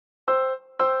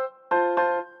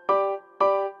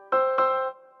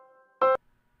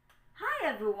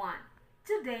everyone!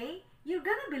 Today, you're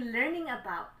gonna be learning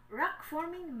about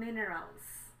rock-forming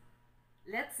minerals.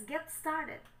 Let's get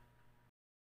started.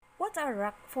 What are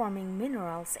rock-forming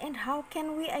minerals and how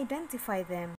can we identify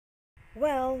them?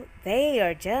 Well, they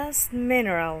are just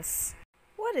minerals.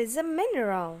 What is a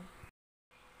mineral?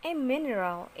 A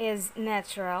mineral is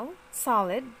natural,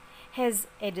 solid, has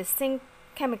a distinct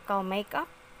chemical makeup,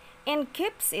 and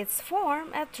keeps its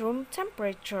form at room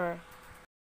temperature.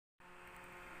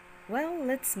 Well,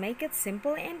 let's make it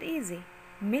simple and easy.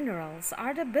 Minerals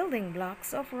are the building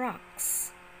blocks of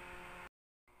rocks.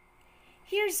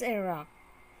 Here's a rock.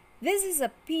 This is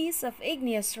a piece of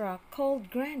igneous rock called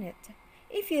granite.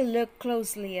 If you look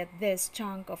closely at this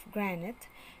chunk of granite,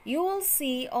 you will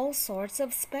see all sorts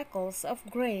of speckles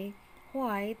of gray,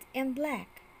 white, and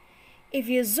black. If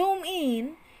you zoom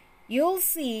in, you'll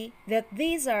see that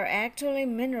these are actually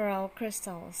mineral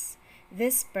crystals.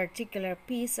 This particular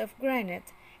piece of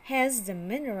granite has the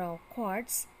mineral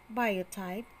quartz,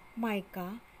 biotite,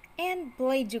 mica, and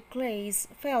plagioclase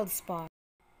feldspar.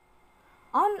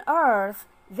 On Earth,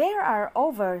 there are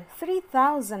over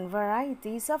 3,000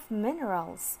 varieties of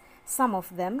minerals. Some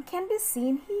of them can be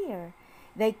seen here.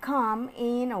 They come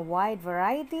in a wide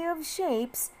variety of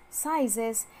shapes,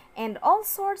 sizes, and all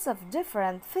sorts of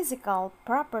different physical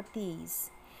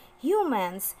properties.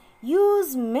 Humans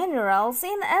use minerals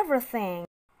in everything,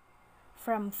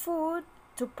 from food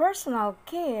to personal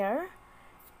care,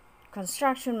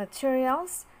 construction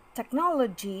materials,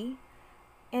 technology,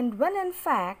 and when in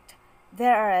fact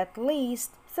there are at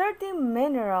least 30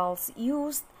 minerals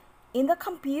used in the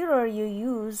computer you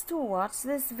use to watch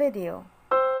this video.